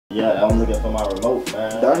Yeah, I'm looking for my remote,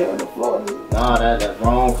 man. Down here on the floor, nigga. Nah, that's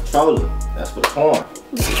wrong controller. That's for porn.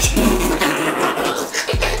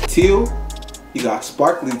 Teal, you got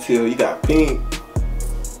sparkly teal, you got pink.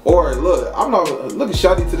 Or look, I'm not looking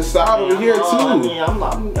shawty to the side over here too. I mean, I'm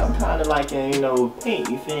kind of like in, you know, pink.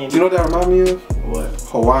 You feel me? Do you know what that remind me of? What?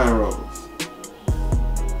 Hawaiian Rose.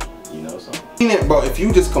 You know something? Bro, if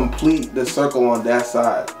you just complete the circle on that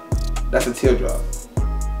side, that's a teardrop.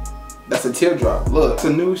 That's a teardrop. Look, it's a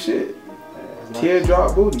new shit.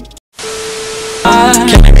 Teardrop booty.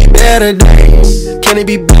 Can it be better days? Can it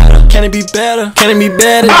be better? Can it be better? Can it be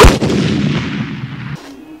better?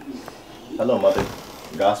 Hello, mother.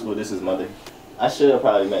 Gospel, this is mother. I should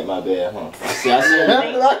probably make my bed, huh?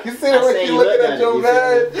 I can see the way you looking at your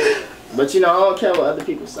bed. But you know, I don't care what other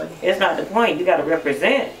people say. It's not the point. You gotta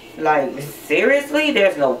represent. Like, seriously?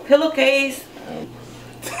 There's no pillowcase?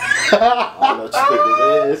 I don't know what you think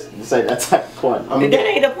this is. This ain't that type of quantity. That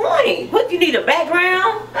ain't the point. What, you need a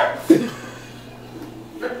background?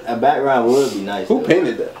 A background would be nice. Who though.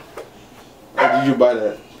 painted that? Or did you buy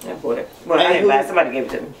that? I bought it. Well, I didn't buy it. Somebody gave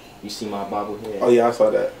it to me. You see my bobblehead? Oh yeah, I saw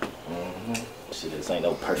that. Shit, this ain't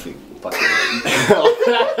no perfect fucking.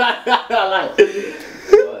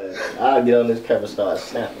 I'll get on this camera and start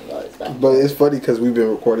snapping. But it's funny because we've been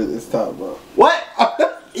recording this time, bro. What?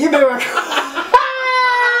 You been recording?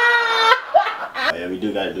 Yeah, we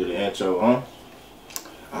do gotta do the intro, huh?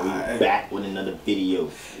 We back with another video.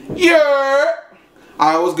 Yeah.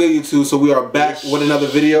 Alright, what's good, YouTube? So we are back with another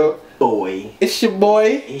video. Boy. It's your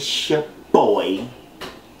boy. It's your boy.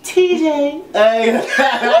 TJ. Hey.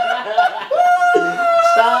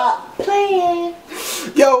 Stop playing.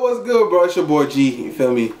 Yo, what's good, bro? It's your boy G. You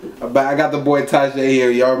feel me? I got the boy Tajay here.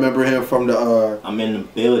 Y'all remember him from the I'm in the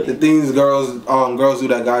building. the things girls do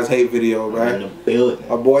that guys hate video, right? I'm in the building.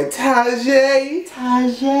 Our boy Tajay.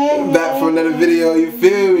 Tajay. Back from another video. You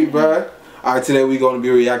feel me, bro? All right, today we gonna be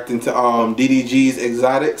reacting to DDG's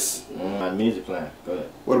Exotics. My music playing. Go ahead.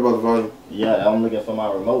 What about the volume? Yeah, I'm looking for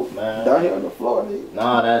my remote, man. Down here on the floor, nigga.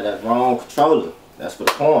 Nah, that's wrong controller. That's for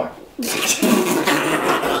porn.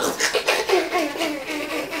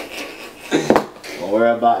 Don't worry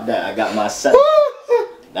about that. I got my set.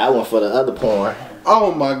 That one for the other porn.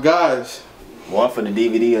 Oh my gosh. One for the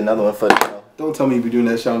DVD, another one for the. Don't tell me you be doing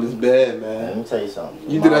that shit on this bed, man. Let me tell you something.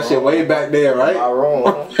 You did that shit way back there, right? My room.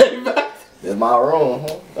 Way back. It's my room.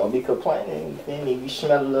 Huh? Don't be complaining. You feel me? You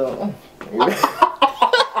smell a little.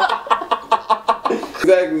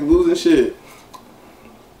 Exactly, losing shit.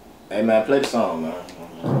 Hey man, play the song, man.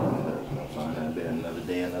 Another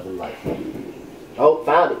day, another life. Oh,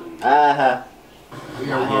 found it. Aha. We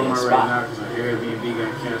got Walmart right now because our Airbnb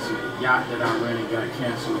got canceled. The yacht that I rented got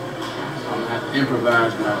canceled. So I'm gonna have to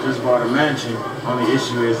improvise, but I just bought a mansion. Only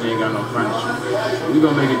issue is they ain't got no furniture. So we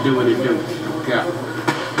gonna make it do what it do. Okay.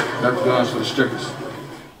 Got the guns for the strippers.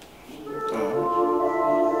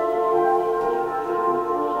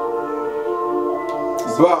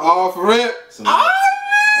 But off rip. That's a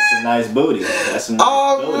nice booty. That's a nice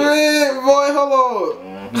off booty. rip, boy. Hold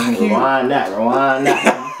on. Rewind that. Rewind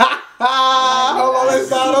that. Hold on, let's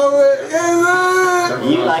start over.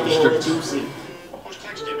 You like it what you see.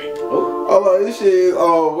 Hold on, this shit is,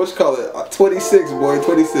 what you call it? 26, boy,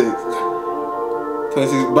 26.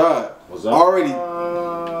 26, bye. What's up? Already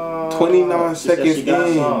 29 seconds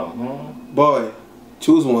in. Boy,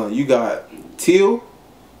 choose one. You got teal,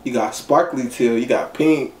 you got sparkly teal, you got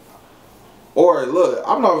pink. Or look,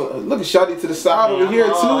 I'm not looking shawty to the side over here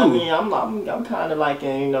too. I mean, I'm kind of like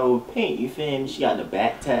in, you know, pink. You feel me? She got the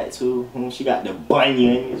back tattoo. She got the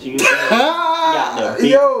bunions. She got the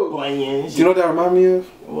big bunions. Do you know what that remind me of?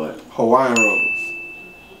 What? Hawaiian Rose.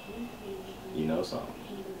 You know something.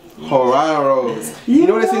 Hawaiian Rose. You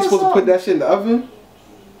know they say you're supposed to put that shit in the oven?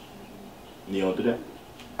 You don't do that?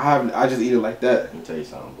 I just eat it like that. Let me tell you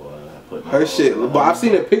something, boy. Her shit, but I've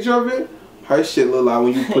seen a picture of it. Her shit look like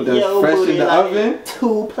when you put that fresh in the oven.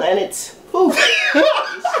 2 planets. Stop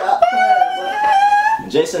playing,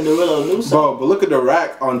 Jason Derulo knew something. Bro, but look at the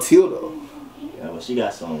rack on teal though. Yeah, well, she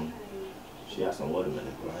got some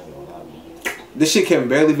watermelon, bro. I ain't gonna lie, bro. This shit can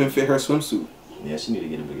barely even fit her swimsuit. Yeah, she need to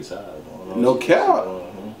get a bigger size. No cap.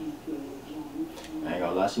 I ain't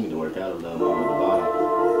gonna lie, she need to work out a little more at the bottom.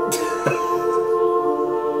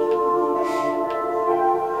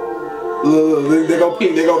 Look, they go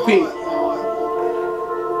pink, they go pink.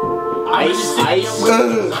 Ice. I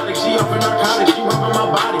think she up in narcotics, she rubbing my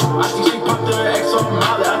body. I think she popped her ex off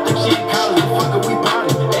Molly. I think she in college, fuck it, we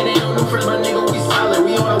party. And ain't no new friends, my nigga, we solid.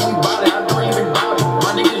 We on it, we body, I don't even doubt it.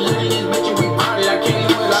 My nigga lit in this bitch and we party, I can't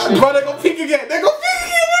live without it. Bro, they go pink again, they go pink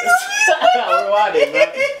again.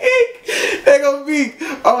 They go pink.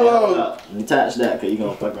 Hold on. Detach that, cause you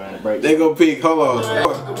gonna fuck around and break. They go peek. Hold on.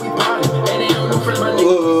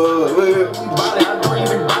 Ooh,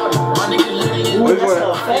 that's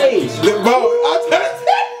her face. Bro, I tell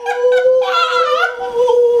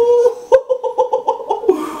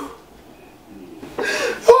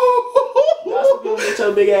Get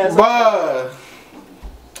your big ass. Bruh.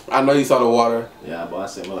 I know you saw the water. Yeah, but I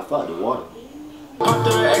said, well, fuck the water. Pop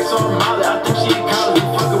the X on Molly, I think she in college.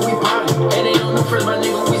 Fuck it, we party. And they on the first, my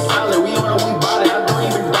nigga, we solid. We on it, we body. I don't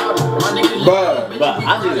even doubt it. My nigga, But I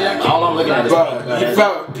just, all I'm looking at is Pink. He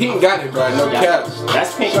felt Pink got it, bro. No cap.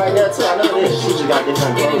 That's Pink right there too. I know this. She just got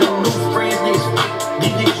different clothes on.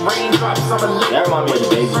 That remind me of the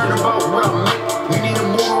baby.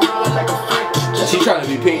 She trying to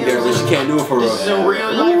be Pink there, but she can't do it for real.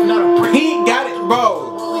 Pink got it, bro.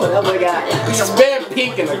 Whatever got. Spam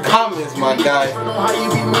Pink in the comments, my guy. Hey, I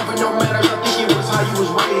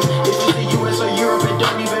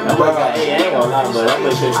ain't gonna lie, but I'm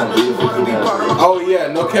gonna show you some beautiful females. Oh yeah,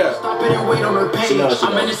 no cap. She knows she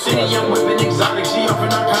knows.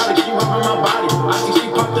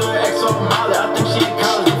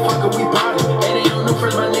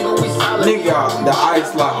 Nigga, the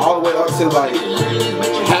ice like all the way up to like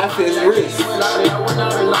half his wrist.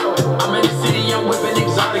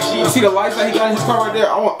 You see the lights that he got in his car right there?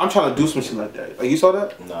 I'm trying to do some shit like that. Like, you saw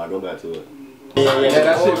that? Nah, go back to it. Yeah,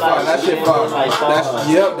 that shit fire. That shit fire.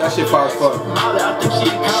 Yep, that shit fire as fuck.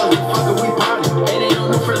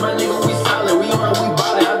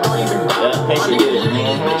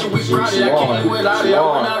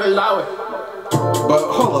 But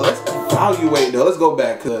hold on, let's evaluate though. Let's go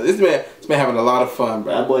back, cause this man having a lot of fun,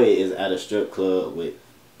 bro. That boy is at a strip club with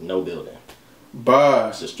no building. Bruh.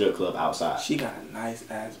 It's a strip club outside. She got a nice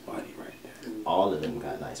ass body right there. All of them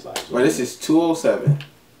got nice bodies. But this is 207.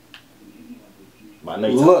 But I know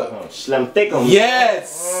you look, slim thick on.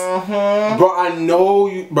 Yes, bro. I know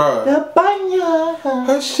you, bro. The banya.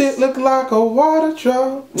 Her shit look like a water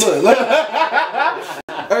drop. Look.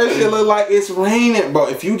 Her shit look like it's raining, bro.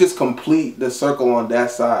 If you just complete the circle on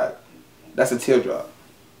that side, that's a teardrop.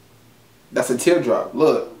 That's a teardrop.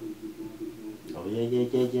 Look. Oh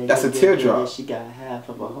yeah. That's a teardrop. Yeah, she got half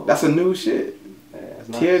of a hole. That's a new shit. Yeah,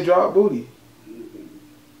 teardrop booty.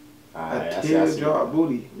 Alright, a teardrop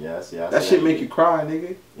booty. Yeah, I see. That shit make you cry,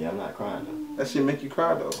 nigga. Yeah, I'm not crying though. That shit make you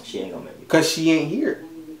cry though. She ain't gonna make me cry. Cause she ain't here.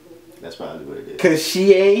 That's probably what it is. Cause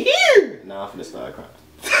she ain't here. Now I'm finna start crying.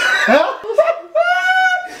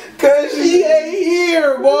 Cause she ain't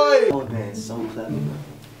here, boy. Oh man, so clever.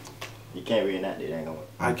 You can't reenact it, ain't gonna work.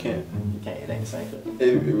 I can't. You can't, it ain't the same thing.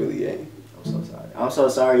 It really ain't. I'm so sorry. I'm so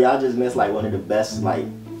sorry. Y'all just missed like one of the best like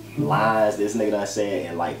lines this nigga done said,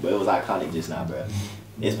 and like, but it was iconic just now, bro.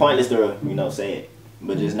 It's pointless to say it,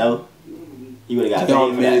 but just know he would have got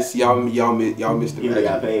paid for that. Y'all missed the He would magic.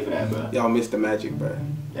 have got paid for that, bro. Y'all missed the magic, bro.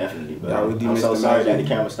 Definitely, bro. Y'all really I'm missed so the sorry magic. that the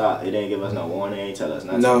camera stopped. It didn't give us no warning. It ain't tell us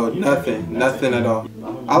nothing. No, nothing at all.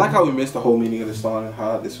 I like how we missed the whole meaning of the song and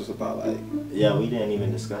how this was about, like. Yeah, we didn't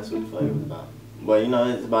even discuss what the fuck it was about. But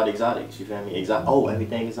it's about exotics. You feel me?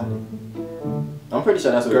 Everything exotic. I'm pretty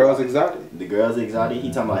sure that's what. Girls exotic. The girls exotic.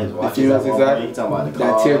 He talking about his watches. The females exotic. He talking about the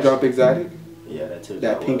cars. That teardrop exotic. Yeah, that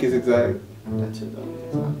teardrop. That pink is exotic. That teardrop is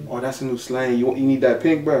exotic. Oh, that's a new slang. You need that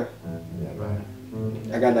pink, bro. Yeah, bro.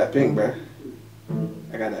 I got that pink, bro.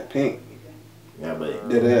 I got that pink. Yeah, but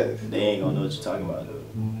Dead ass. They ain't gonna know what you're talking about, though.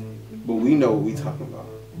 But we know what we talking about.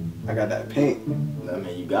 I got that pink. I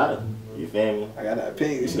mean, you got it. You feel me? I got that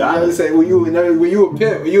pink. You got it. say when you a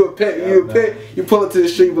pimp, you pull up to the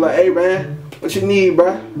street, be like, hey man, what you need,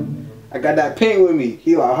 bro? I got that pink with me.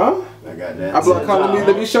 He like, huh? I got that. I be like, come to me,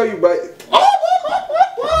 let me show you, bro.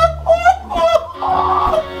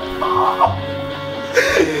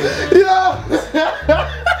 Yeah.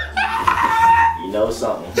 You know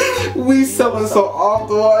something. We selling so off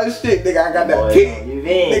the wall shit, nigga. I got that pink.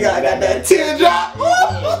 Nigga, I got that teardrop.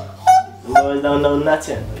 Boys don't know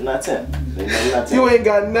nothing. They know nothing. You ain't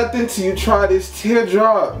got nothing till you try this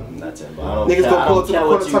teardrop. Nothing, but I don't Niggas care. gonna pull I up to the don't care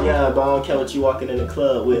corner what you talking. got, but I don't care what you walking in the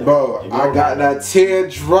club with. Bro, I got that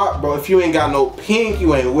teardrop, bro. If you ain't got no pink,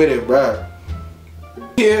 you ain't with it, bro.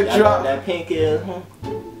 Teardrop. That pink is.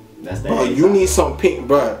 That's that. Bro, you need some pink,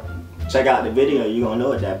 bro. Check out the video. You gonna know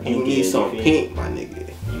what that pink You need is. some pink, my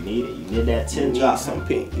nigga. You need it. You need that You need teardrop. some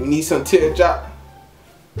pink. You need some teardrop.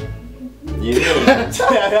 You need it.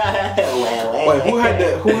 Wait, who had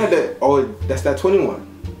the? Oh, that's that 21.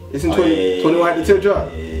 Isn't 21 had the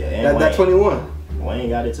teardrop? Yeah. That 21. Wayne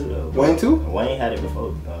got it too though. Wayne too? Wayne had it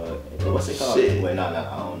before. What's it called? Shit. Wait, no,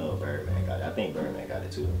 I don't know if Birdman got it. I think Birdman got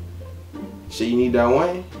it too. Shit, you need that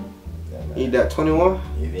Wayne? You need that 21?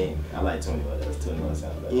 You think? I like 21. That's 21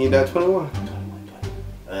 sound better. You need that 21? 21.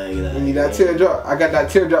 You need that teardrop. I got that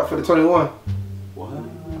teardrop for the 21. What?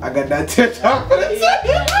 I got that teardrop for the 21.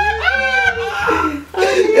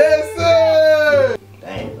 Yes, sir.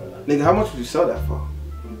 Dang, bro. Nigga, how much would you sell that for?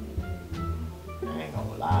 I ain't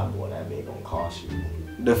gonna lie, boy. That bit gonna cost you.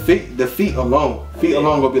 The feet alone. Feet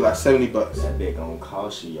alone gonna be like $70. That bit gonna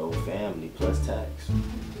cost you your family plus tax.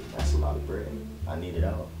 That's a lot of bread. I need it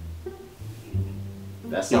all.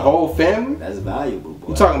 That's your whole family? That's valuable, boy.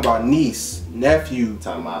 You talking about niece, nephew,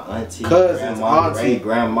 talking about auntie, cousins, grandma, auntie,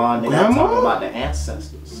 grandma. Nigga, grandma? I'm talking about the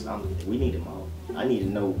ancestors. We need them all. I need to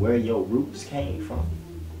know where your roots came from.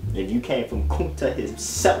 If you came from Kunta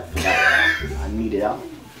himself, I need it all.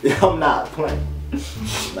 I'm not playing.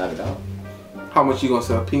 Not at all. How much you gonna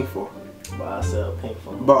sell pink for? But I sell pink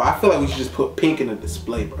for. Bro, I feel like we should just put pink in the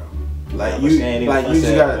display, bro. Like yeah, you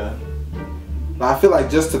just gotta. Like, I feel like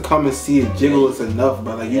just to come and see it jiggle is enough,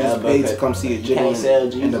 but like you just paid to come see it jiggle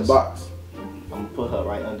in the box. I'm gonna put her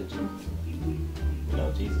right under Jesus. You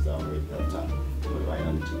know Jesus already up top. Put it right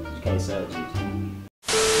under Jesus. You can't sell Jesus.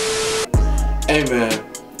 Hey man,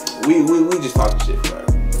 we just talking shit, bro.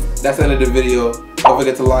 That's the end of the video. Don't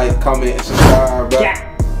forget to like, comment, and subscribe, bro.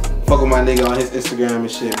 Yeah. Fuck with my nigga on his Instagram and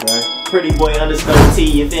shit, bro. Prettyboy_T,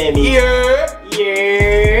 you feel me?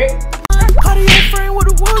 Yeah. Cartier frame with a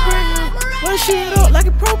wood grain. Run shit up like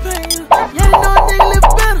a propane.